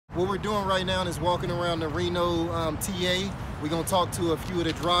What we're doing right now is walking around the Reno TA. We're gonna talk to a few of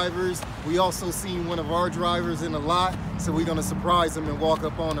the drivers. We also seen one of our drivers in the lot, so we're gonna surprise them and walk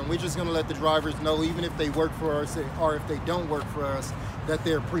up on them. We're just gonna let the drivers know, even if they work for us or if they don't work for us, that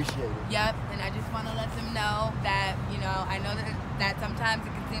they're appreciated. Yep, and I just want to let them know that, you know, I know that sometimes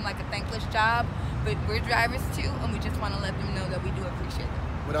it can seem like a thankless job, but we're drivers too, and we just want to let them know that we do appreciate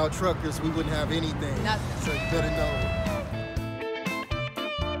them. Without truckers, we wouldn't have anything. Nothing. So you better know.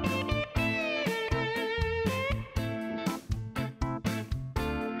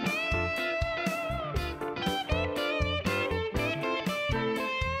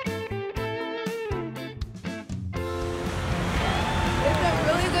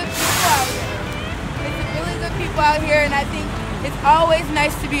 Out here, and I think it's always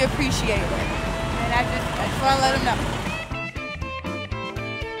nice to be appreciated, and I just want to let them know.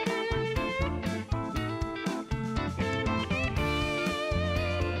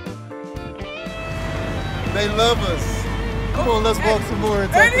 They love us. Come on, let's walk some more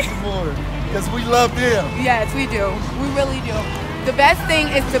and talk some more, because we love them. Yes, we do. We really do. The best thing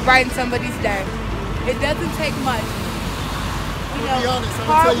is to brighten somebody's day. It doesn't take much. You know,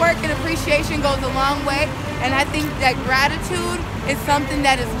 hard work and appreciation goes a long way, and I think that gratitude is something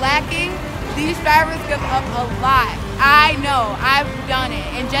that is lacking. These drivers give up a lot. I know, I've done it,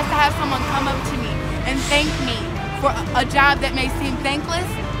 and just to have someone come up to me and thank me for a job that may seem thankless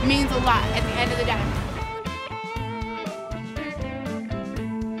means a lot at the end of the day.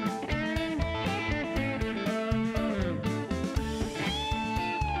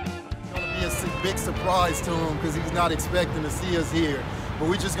 Big surprise to him because he's not expecting to see us here. But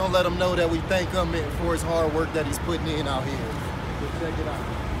we're just gonna let him know that we thank him for his hard work that he's putting in out here. So check it out.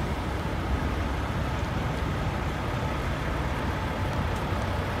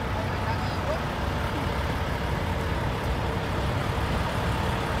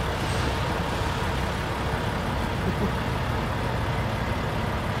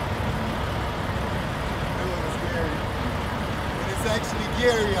 It's actually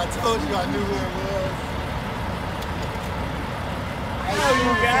Gary. I told you I knew where it was. How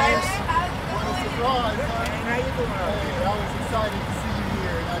you guys? What a surprise, huh? How you doing? Hey, I was excited to see you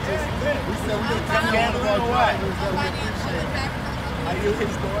here, and we said we would come one of our drivers that we appreciate. Are you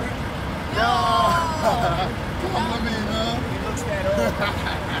his daughter? No! Come on in, huh? He looks that old.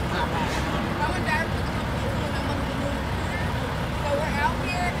 I'm a driver for the company, and I'm one of the new recruiters. So we're out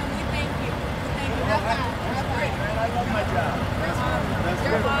here, and we thank you. Thank you. That's great, man. I love my job. That's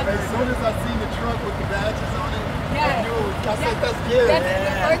good. As soon as I seen the truck with the badges on it, I knew it was, I said, that's Gary. That's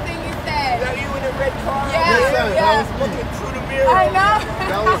the first thing you said. Is that you in the red car? Yeah. Yes, sir. Yeah. That was me. Looking through the mirror. I know.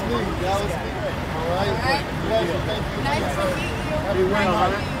 That was me. That was me. All right. Pleasure. Thank you. Nice to meet you. Be well,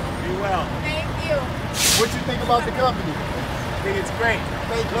 huh? Be well. Thank you. What you think about the company? I think it's great.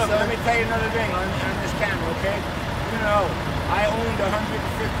 Thank you, Look, sir. let me tell you another thing on this camera, okay? You know, I owned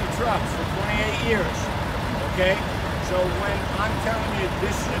 150 trucks for 28 years, okay? So when I'm telling you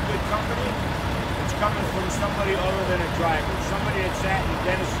this is a good company, it's coming from somebody other than a driver, somebody that sat in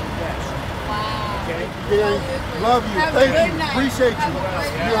Dennison's desk. Wow. Okay? Gary, love you. Have a Thank good you. night. Appreciate you. Have a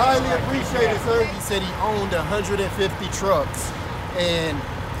great You night. highly appreciate it, sir. He said he owned 150 trucks, and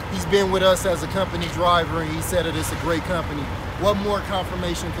he's been with us as a company driver, and he said that it's a great company. What more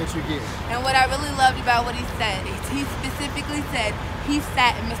confirmation could you get? And what I really loved about what he said is he specifically said he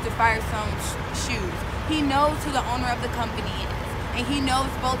sat in Mr. Firestone's shoes. He knows who the owner of the company is, and he knows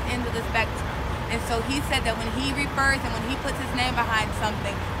both ends of the spectrum. And so he said that when he refers and when he puts his name behind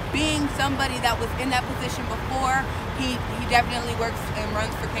something, being somebody that was in that position before, he definitely works and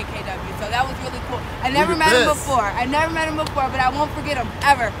runs for KKW. So that was really cool. I never met him before. I never met him before, but I won't forget him,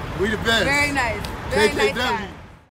 ever. We the best. Very nice. Very nice KKW. guy.